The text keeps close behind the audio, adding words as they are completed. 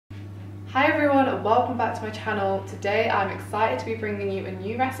Hi everyone and welcome back to my channel. Today I'm excited to be bringing you a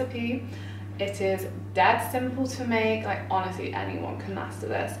new recipe. It is dead simple to make, like honestly anyone can master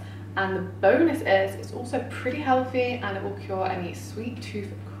this. And the bonus is it's also pretty healthy and it will cure any sweet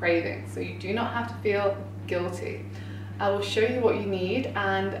tooth cravings, so you do not have to feel guilty. I will show you what you need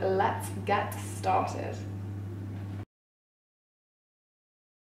and let's get started.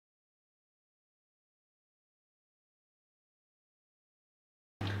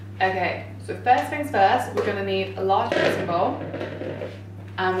 Okay, so first things first, we're going to need a large mixing bowl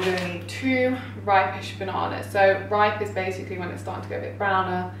and we're going to need 2 ripe-ish bananas. So ripe is basically when it's starting to go a bit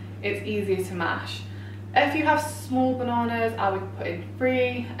browner, it's easier to mash. If you have small bananas, I would put in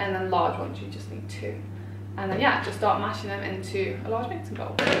 3, and then large ones you just need 2. And then yeah, just start mashing them into a large mixing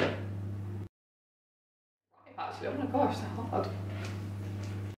bowl. Actually, oh my gosh, so hard.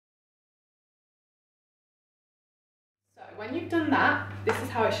 When you've done that, this is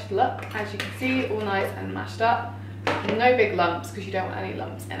how it should look. As you can see, all nice and mashed up. No big lumps because you don't want any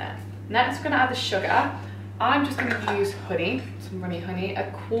lumps in it. Next, we're going to add the sugar. I'm just going to use honey, some runny honey,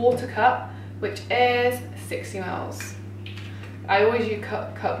 a 1/4 cup, which is 60 ml. I always use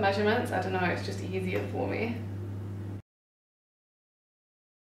cup measurements. I don't know, it's just easier for me. Give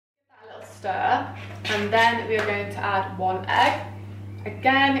that a little stir, and then we are going to add 1 egg.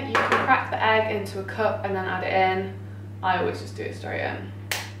 Again, you can crack the egg into a cup and then add it in. I always just do it straight in.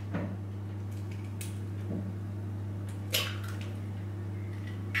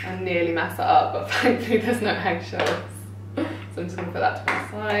 I nearly mess that up, but thankfully there's no eggshells. So I'm just going to put that to one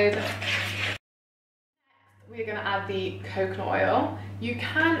side. Next, we're going to add the coconut oil. You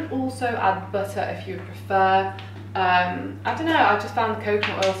can also add butter if you prefer. I don't know, I just found the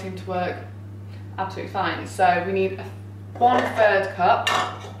coconut oil seemed to work absolutely fine. So we need 1/3 cup.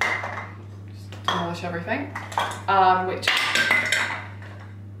 Demolish everything, which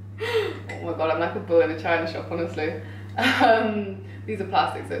oh my god, I'm like a bull in a china shop, honestly. These are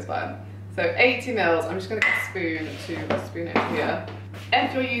plastic, so it's fine. So 80 ml. I'm just going to get a spoon to spoon it here.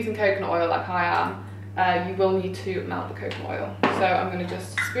 If you're using coconut oil like I am, you will need to melt the coconut oil. So I'm going to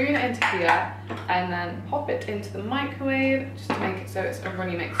just spoon it into here and then pop it into the microwave just to make it so it's a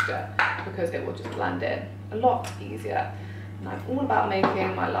runny mixture, because it will just blend in a lot easier. And I'm all about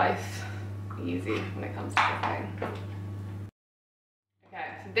making my life easy when it comes to cooking. Okay,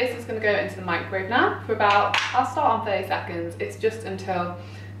 so this is going to go into the microwave now for about, I'll start on 30 seconds. It's just until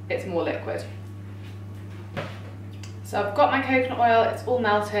it's more liquid. So I've got my coconut oil, it's all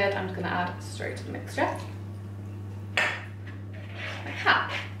melted. I'm just going to add straight to the mixture. Like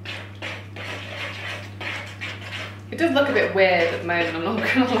that. It does look a bit weird at the moment, I'm not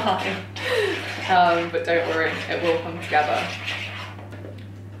going to lie. But don't worry, it will come together.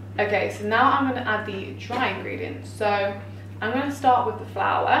 Okay, so now I'm going to add the dry ingredients. So I'm going to start with the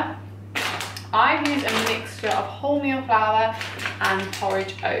flour. I've used a mixture of wholemeal flour and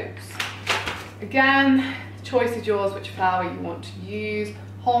porridge oats. Again, the choice is yours which flour you want to use.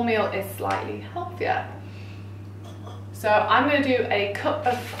 Wholemeal is slightly healthier. So I'm going to do a cup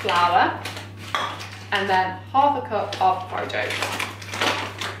of flour and then 1/2 cup of porridge oats.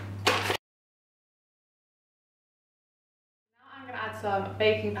 Some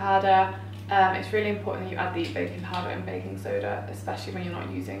baking powder. It's really important that you add the baking powder and baking soda, especially when you're not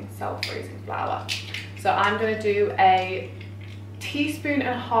using self-raising flour. So I'm going to do a 1.5 teaspoons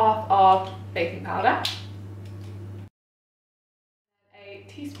of baking powder, a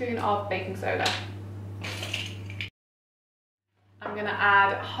teaspoon of baking soda. I'm going to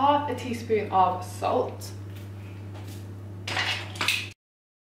add 1/2 teaspoon of salt.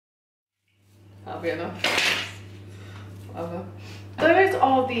 That'll be enough. Whatever. Those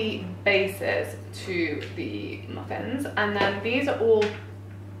are the bases to the muffins, and then these are all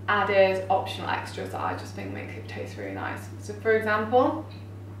added optional extras that I just think make it taste really nice. So for example,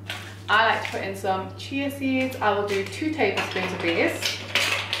 I like to put in some chia seeds. I will do 2 tablespoons of these,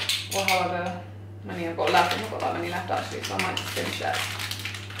 or however many I've got left. I've not got that many left actually, so I might just finish it.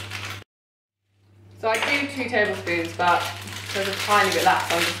 So I do 2 tablespoons, but there's a tiny bit left,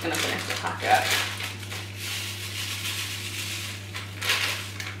 so I'm just going to finish the packet.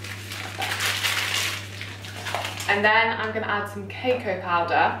 And then I'm going to add some cacao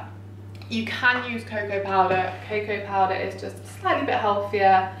powder. You can use cocoa powder. Cacao powder is just slightly bit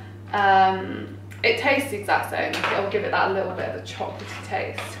healthier. It tastes the exact same. It'll give it that little bit of a chocolatey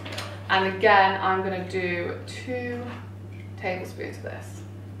taste. And again, I'm going to do 2 tablespoons of this.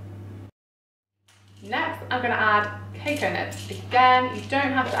 Next, I'm going to add cacao nibs. Again, you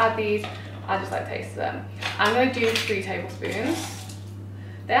don't have to add these. I just like to taste them. I'm going to do 3 tablespoons.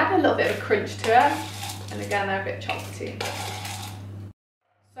 They add a little bit of a crunch to it. And again, they're a bit chocolatey.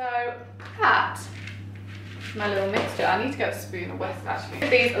 So my little mixture. I need to get a spoon or whisk actually. Give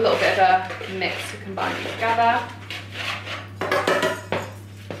these a little bit of a mix to combine these together.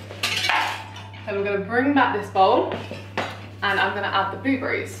 Then we're going to bring back this bowl and I'm going to add the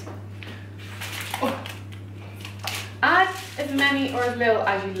blueberries. Oh. Add as many or as little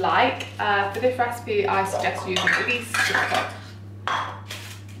as you like. For this recipe I suggest using at least a cup.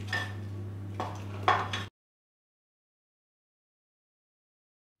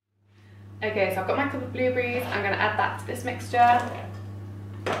 Okay, so I've got my cup of blueberries. I'm going to add that to this mixture.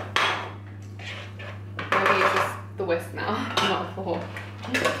 I'm going to use the whisk now, not a fork.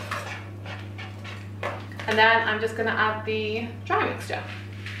 And then I'm just going to add the dry mixture.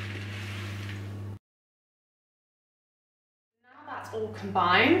 Now that's all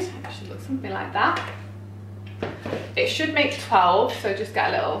combined, it should look something like that. It should make 12, so just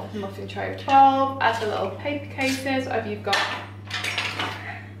get a little muffin tray of 12, add the little paper cases, whatever you've got,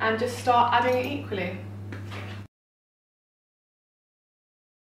 and just start adding it equally.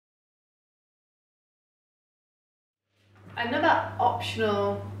 Another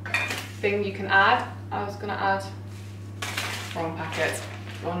optional thing you can add, I was going to add, wrong packet,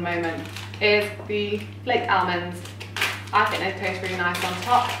 one moment, is the flaked almonds. I think they taste really nice on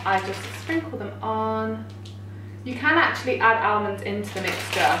top. I just sprinkle them on. You can actually add almonds into the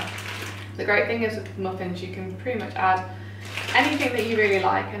mixture. The great thing is with muffins, you can pretty much add anything that you really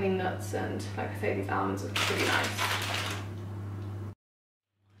like, any nuts, and like I say, these almonds are pretty nice.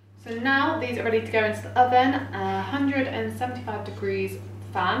 So now these are ready to go into the oven, 175 degrees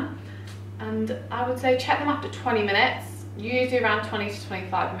fan, and I would say check them after 20 minutes, usually around 20 to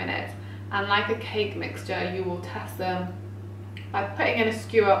 25 minutes. And like a cake mixture, you will test them by putting in a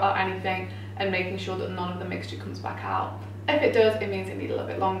skewer or anything and making sure that none of the mixture comes back out. If it does, it means it needs a little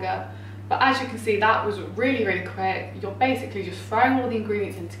bit longer. But as you can see, that was really, really quick. You're basically just throwing all the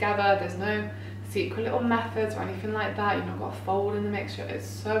ingredients in together. There's no secret little methods or anything like that. You've not got to fold in the mixture. It's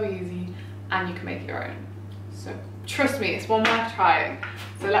so easy and you can make it your own. So trust me, it's one worth trying.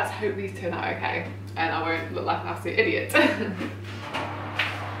 So let's hope these turn out okay and I won't look like an absolute idiot.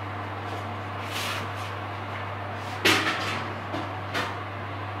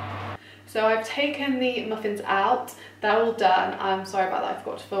 So I've taken the muffins out, they're all done. I'm sorry about that, I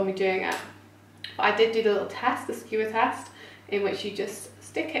forgot to film me doing it. But I did do the little test, the skewer test, in which you just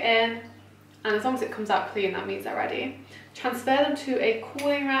stick it in, and as long as it comes out clean, that means they're ready. Transfer them to a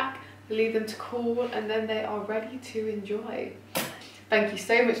cooling rack, leave them to cool, and then they are ready to enjoy. Thank you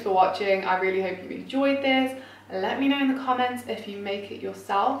so much for watching. I really hope you enjoyed this. Let me know in the comments if you make it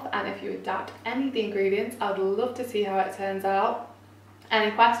yourself and if you adapt any of the ingredients. I'd love to see how it turns out.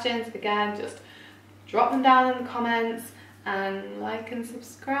 Any questions, again, just drop them down in the comments and like and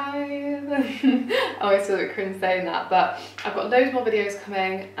subscribe. I always feel a bit cringe saying that, but I've got loads more videos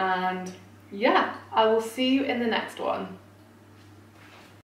coming, and yeah, I will see you in the next one.